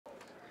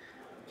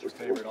What's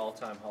your favorite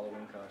all-time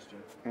Halloween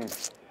costume?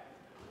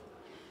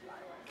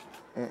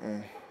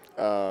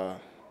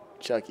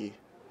 Chucky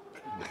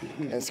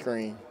and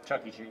Scream.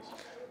 Chuck E. Cheese.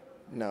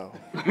 No.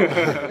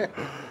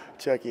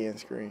 Chucky and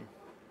Scream.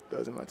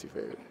 Those are my two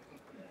favorites.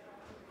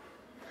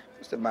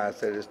 What's the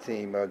mindset of this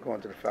team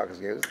going to the Falcons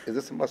game? Is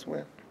this a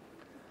must-win?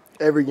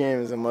 Every game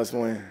is a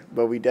must-win,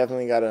 but we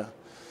definitely gotta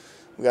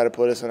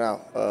pull this one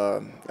out.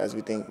 As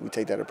we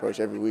take that approach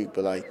every week.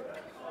 But like,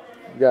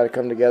 we gotta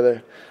come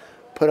together,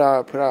 put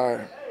our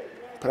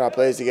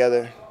plays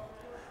together,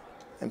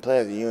 and play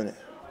as a unit.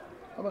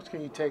 How much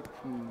can you take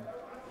from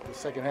the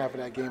second half of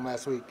that game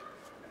last week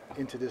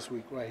into this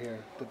week right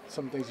here?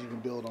 Some things you can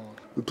build on.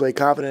 We play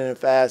confident and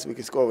fast. We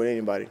can score with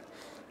anybody.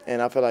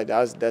 And I feel like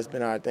that's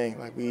been our thing.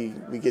 Like we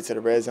get to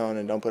the red zone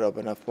and don't put up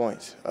enough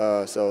points.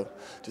 So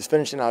just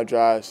finishing our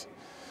drives,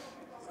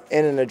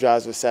 ending the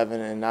drives with 7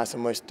 and not so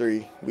much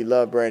 3. We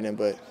love Brandon,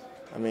 but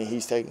I mean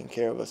he's taking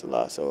care of us a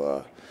lot.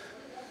 So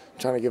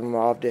trying to give him an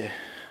off day.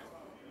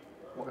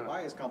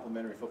 Why has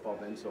complimentary football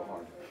been so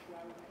hard?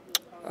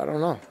 I don't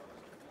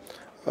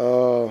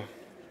know.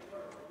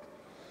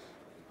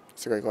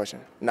 That's a great question.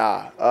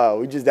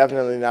 We just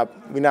definitely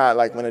not. We not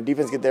like when the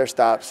defense get their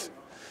stops.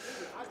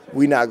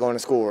 We not going to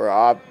score,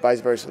 or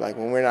vice versa. Like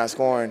when we're not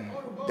scoring,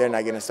 they're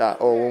not getting a stop,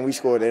 or when we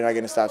score, they're not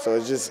getting a stop. So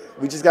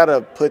we just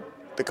gotta put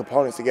the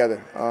components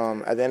together.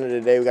 At the end of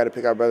the day, we got to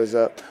pick our brothers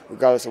up,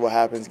 regardless of what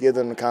happens. Give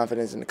them the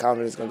confidence, and the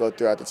confidence is gonna go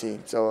throughout the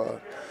team. So,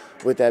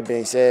 with that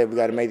being said, we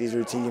got to make these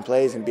routine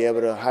plays and be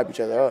able to hype each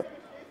other up,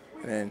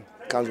 and then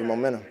it comes with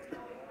momentum.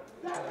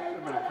 There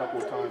have been a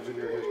couple of times in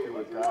your history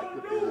with Dak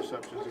that the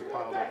interceptions have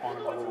piled up on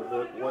him a little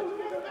bit.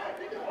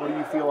 What do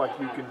you feel like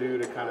you can do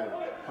to kind of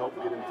help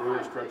get him through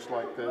a stretch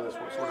like this?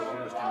 What sort of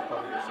onus do you put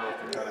on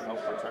yourself to kind of help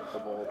protect the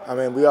ball? I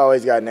mean, we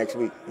always got next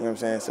week, you know what I'm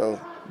saying? So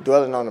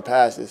dwelling on the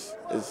past is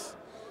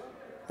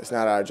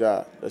not our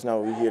job. That's not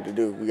what we're here to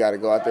do. We got to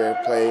go out there,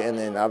 play, and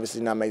then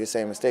obviously not make the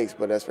same mistakes.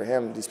 But as for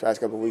him, these past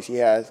couple of weeks he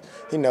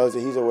knows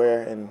that he's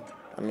aware, and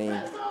I mean,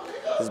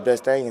 his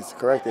best thing is to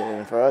correct it.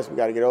 And for us, we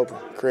got to get open,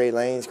 create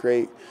lanes,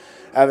 create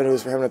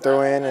avenues for him to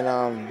throw in,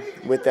 and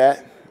with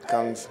that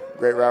comes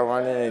great route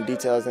running and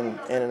details in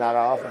and out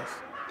of offense.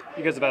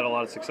 You guys have had a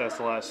lot of success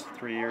the last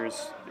 3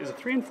 years. Is a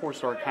 3 and 4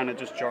 start kind of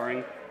just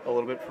jarring a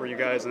little bit for you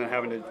guys, and then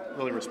having to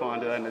really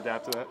respond to that and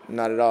adapt to that?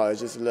 Not at all. It's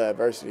just a little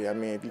adversity. I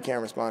mean, if you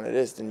can't respond to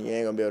this, then you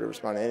ain't gonna be able to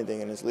respond to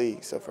anything in this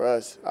league. So for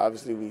us,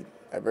 obviously,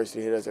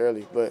 adversity hit us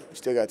early, but we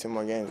still got 2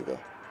 more games to go.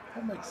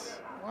 What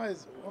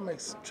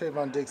makes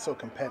Trayvon Diggs so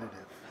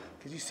competitive?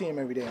 Because you see him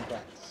every day in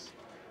practice.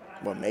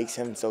 What makes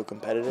him so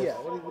competitive? Yeah.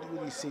 What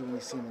do you see when you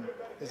see him?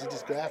 Does he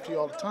just go after you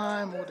all the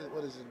time? What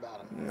is it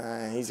about him?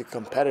 Nah, he's a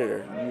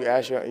competitor. You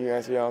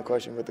answer your own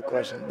question with the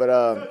question. But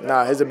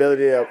his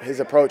ability, his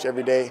approach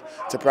every day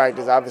to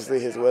practice, obviously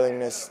his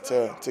willingness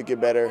to get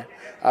better,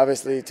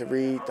 obviously to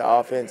read the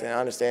offense and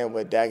understand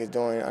what Dak is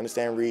doing,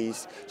 understand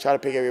reads, try to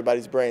pick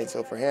everybody's brain.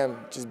 So for him,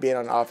 just being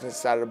on the offensive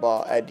side of the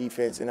ball at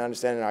defense and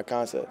understanding our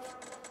concept.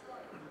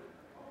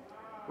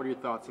 What are your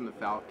thoughts on the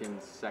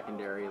Falcons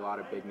secondary? A lot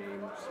of big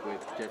names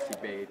with Jesse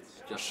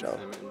Bates, Justin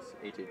Simmons,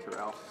 A.J.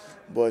 Terrell.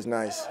 Boy's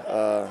nice.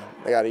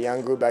 They got a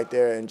young group back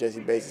there, and Jesse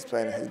Bates is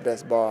playing his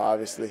best ball,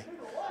 obviously.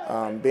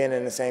 Being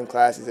in the same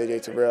class as A.J.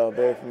 Terrell,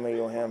 very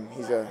familiar with him.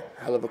 He's a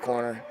hell of a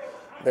corner,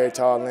 very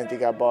tall, lengthy,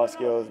 got ball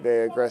skills,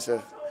 very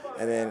aggressive.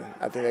 And then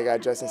I think they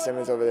got Justin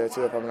Simmons over there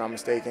too, if I'm not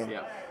mistaken.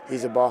 Yeah.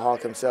 He's a ball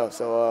hawk himself,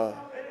 so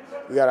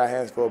we got our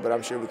hands full, but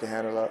I'm sure we can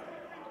handle up.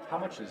 How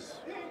much is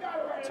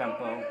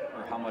tempo,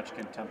 or how much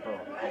can tempo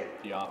help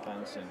the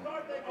offense, and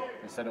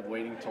instead of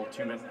waiting till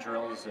 2-minute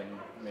drills and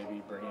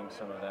maybe bringing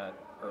some of that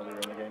earlier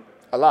in the game?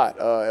 A lot.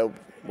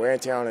 Wear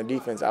and tear on the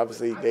defense.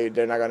 Obviously,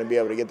 they're not going to be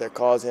able to get their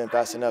calls in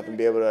fast enough and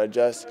be able to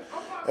adjust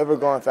if we're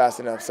going fast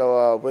enough.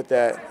 So with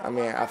that, I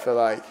mean, I feel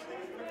like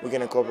we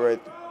can incorporate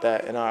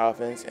that in our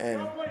offense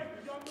and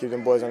keep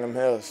them boys on them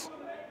hills.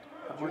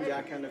 Did you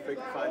kind of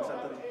find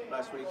something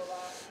last week?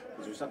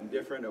 Was there something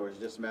different, or was it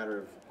just a matter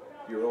of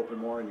you were open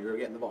more and you were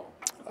getting the ball?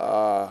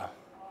 A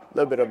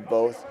little bit of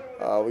both.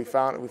 We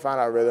found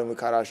our rhythm, we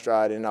caught our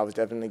stride, and I was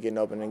definitely getting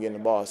open and getting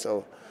the ball.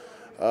 So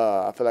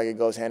I feel like it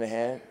goes hand in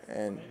hand,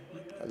 and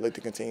I look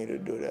to continue to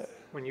do that.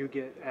 When you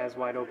get as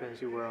wide open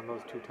as you were on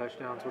those 2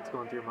 touchdowns, what's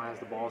going through your mind as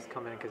the ball's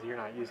coming in, because you're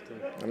not used to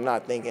it? I'm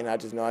not thinking. I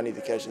just know I need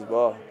to catch this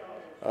ball.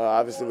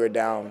 Obviously, we're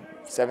down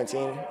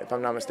 17, if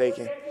I'm not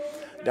mistaken.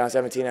 Down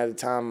 17 at the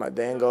time.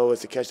 The end goal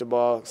was to catch the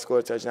ball, score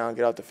a touchdown,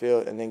 get off the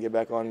field, and then get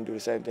back on and do the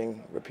same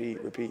thing,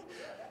 repeat.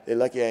 They're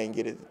lucky I didn't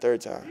get it the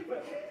 3rd time.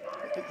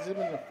 Has there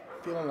been a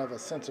feeling of a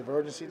sense of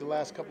urgency the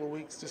last couple of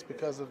weeks just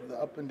because of the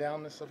up and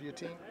downness of your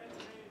team?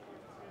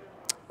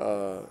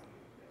 No.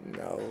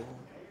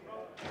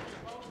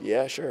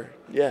 Yeah, sure.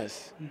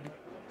 Yes.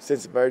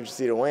 Sense of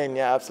urgency to win,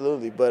 yeah,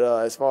 absolutely. But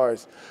as far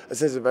as a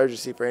sense of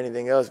urgency for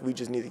anything else, we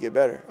just need to get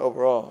better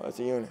overall as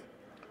a unit.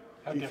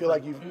 Do you feel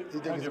like you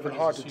think it's been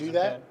hard to do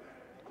that?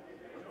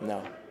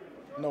 No.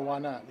 No, why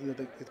not? You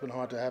think it's been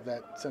hard to have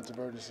that sense of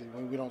urgency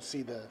when we don't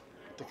see the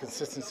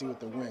consistency with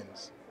the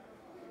wins?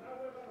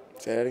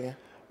 Say that again?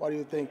 Why do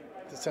you think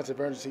the sense of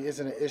urgency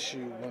isn't an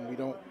issue when we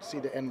don't see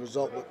the end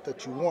result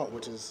that you want,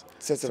 which is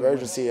Sense of to win.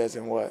 urgency as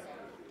in what?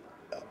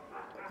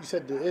 You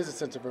said there is a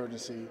sense of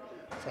urgency,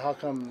 so how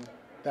come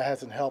that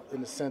hasn't helped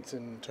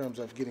in terms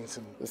of getting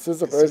some? The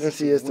sense of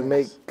consistency urgency is to wins?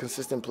 make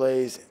consistent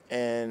plays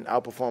and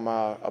outperform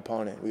our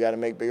opponent. We got to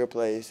make bigger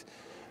plays,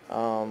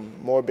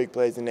 more big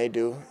plays than they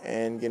do,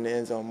 and get in the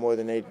end zone more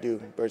than they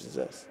do versus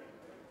us.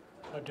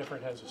 How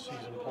different has the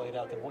season played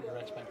out than what your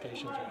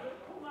expectations are?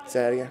 Say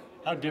that again?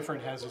 How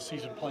different has the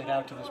season played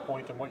out to this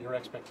point than what your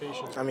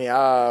expectations I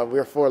are? mean,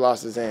 we're 4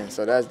 losses in,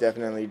 so that's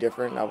definitely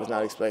different. I was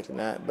not expecting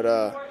that. But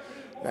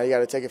now you got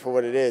to take it for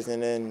what it is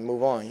and then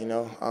move on, you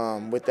know.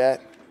 With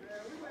that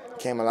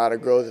came a lot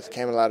of growth,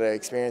 came a lot of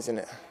experience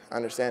and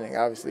understanding.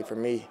 Obviously, for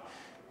me,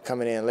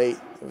 coming in late,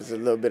 it was a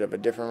little bit of a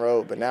different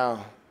road. But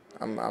now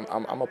I'm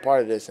a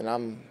part of this, and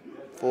I'm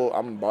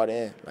bought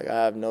in. Like,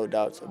 I have no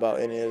doubts about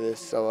any of this.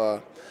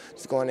 So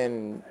just going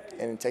in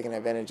and taking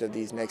advantage of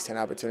these next 10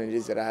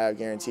 opportunities that I have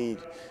guaranteed,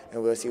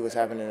 and we'll see what's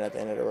happening at the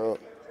end of the road.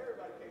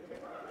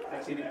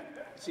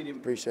 CeeDee,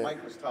 Appreciate it.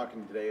 Mike was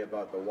talking today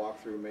about the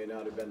walkthrough may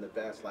not have been the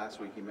best. Last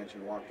week he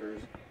mentioned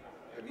walkthroughs.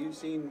 Have you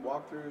seen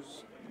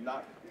walkthroughs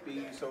not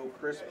be so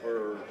crisp,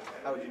 or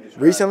how would you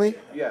describe Recently?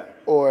 it? Yeah.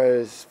 Or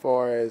as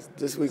far as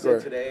this You week? said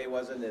Or today it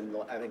wasn't, and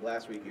I think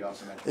last week you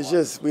also mentioned it's walkthroughs.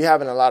 just we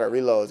having a lot of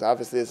reloads.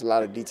 Obviously, it's a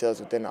lot of details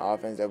within the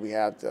offense that we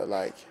have to,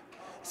 like,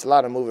 it's a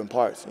lot of moving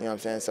parts, you know what I'm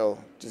saying? So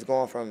just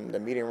going from the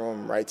meeting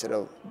room right to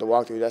the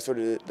walkthrough,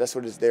 that's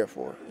what it's there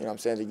for, you know what I'm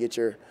saying, to get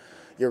your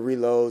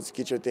reloads,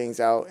 get your things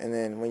out, and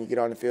then when you get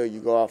on the field,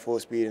 you go out full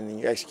speed and then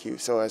you execute.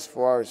 So as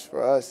far as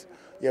for us,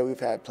 yeah, we've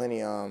had plenty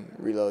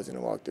reloads in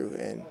the walkthrough,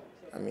 and,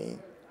 I mean,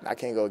 I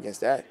can't go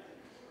against that.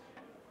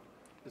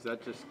 Is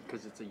that just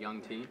because it's a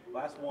young team?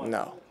 Last one.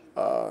 No,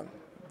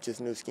 just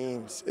new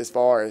schemes as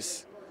far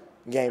as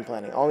game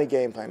planning. Only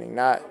game planning,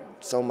 not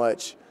so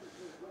much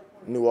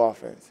new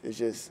offense. It's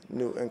just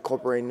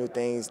incorporating new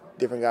things,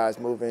 different guys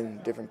moving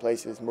different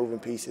places, moving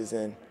pieces,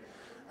 and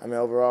I mean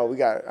overall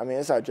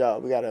it's our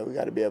job. We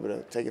gotta be able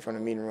to take it from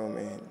the meeting room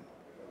and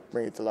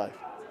bring it to life.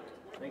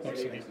 Thanks,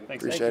 CeeDee.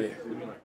 Thanks. Appreciate it.